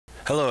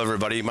Hello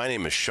everybody, my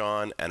name is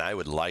Sean and I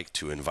would like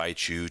to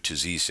invite you to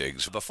Zee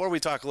Cigs. Before we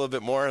talk a little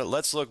bit more,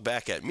 let's look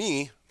back at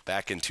me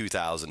back in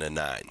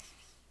 2009.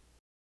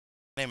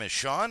 My name is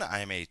Sean. I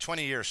am a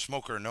 20-year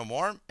smoker no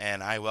more,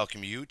 and I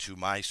welcome you to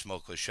my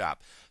smokeless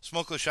shop.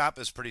 Smokeless shop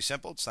is pretty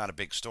simple. It's not a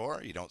big store.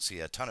 You don't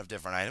see a ton of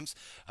different items,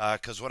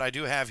 because what I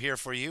do have here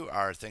for you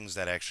are things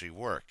that actually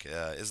work.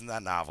 Isn't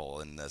that novel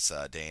in this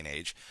day and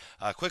age?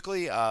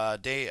 Quickly,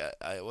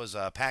 it was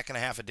a pack and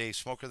a half a day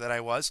smoker that I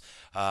was.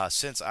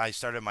 Since I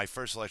started my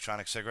first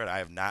electronic cigarette, I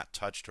have not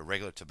touched a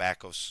regular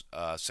tobacco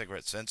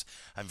cigarette since.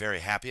 I'm very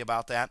happy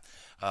about that.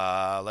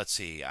 Let's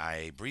see.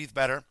 I breathe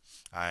better.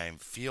 I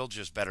feel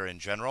just better in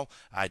general.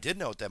 I did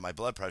note that my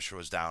blood pressure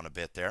was down a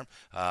bit there.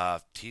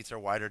 Teeth are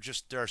whiter.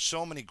 Just there are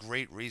so many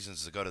great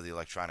reasons to go to the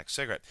electronic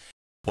cigarette.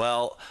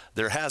 Well,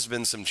 there has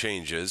been some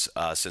changes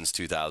since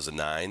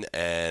 2009,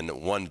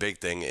 and one big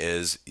thing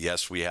is,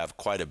 yes, we have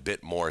quite a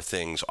bit more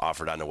things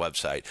offered on the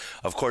website.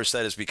 Of course,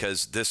 that is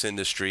because this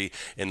industry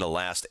in the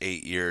last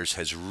 8 years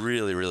has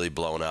really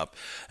blown up,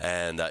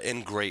 and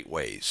in great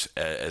ways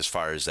as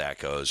far as that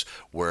goes,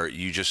 where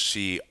you just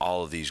see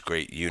all of these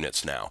great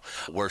units now.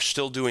 We're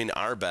still doing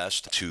our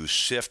best to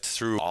sift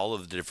through all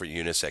of the different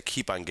units that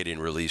keep on getting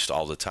released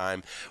all the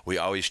time. We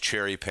always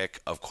cherry pick.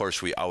 Of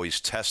course, we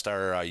always test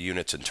our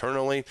units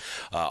internally.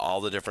 All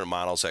the different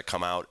models that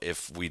come out.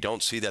 If we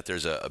don't see that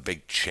there's a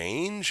big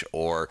change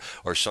or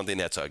something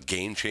that's a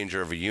game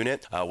changer of a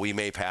unit, we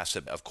may pass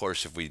it. Of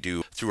course, if we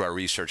do through our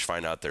research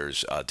find out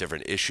there's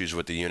different issues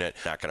with the unit,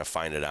 not going to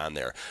find it on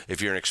there.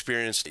 If you're an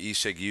experienced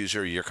e-cig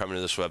user, you're coming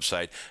to this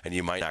website and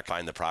you might not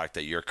find the product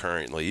that you're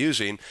currently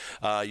using,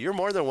 you're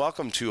more than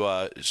welcome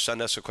to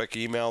send us a quick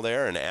email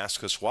there and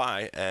ask us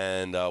why,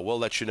 and we'll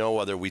let you know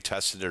whether we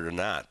tested it or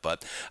not.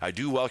 But I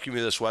do welcome you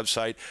to this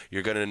website.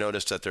 You're going to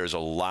notice that there's a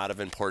lot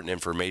of important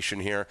information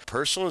here.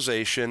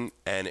 Personalization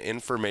and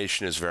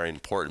information is very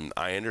important.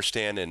 I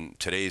understand in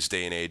today's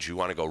day and age you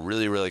want to go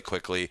really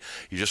quickly.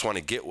 You just want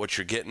to get what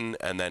you're getting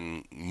and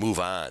then move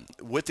on.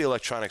 With the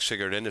electronic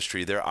cigarette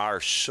industry, there are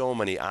so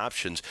many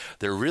options.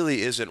 There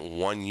really isn't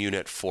one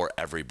unit for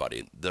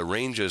everybody. The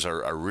ranges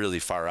are really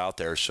far out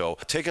there, so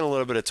taking a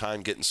little bit of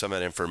time getting some of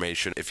that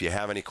information. If you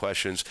have any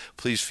questions,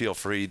 please feel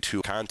free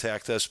to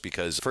contact us,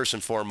 because first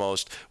and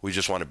foremost, we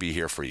just want to be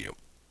here for you.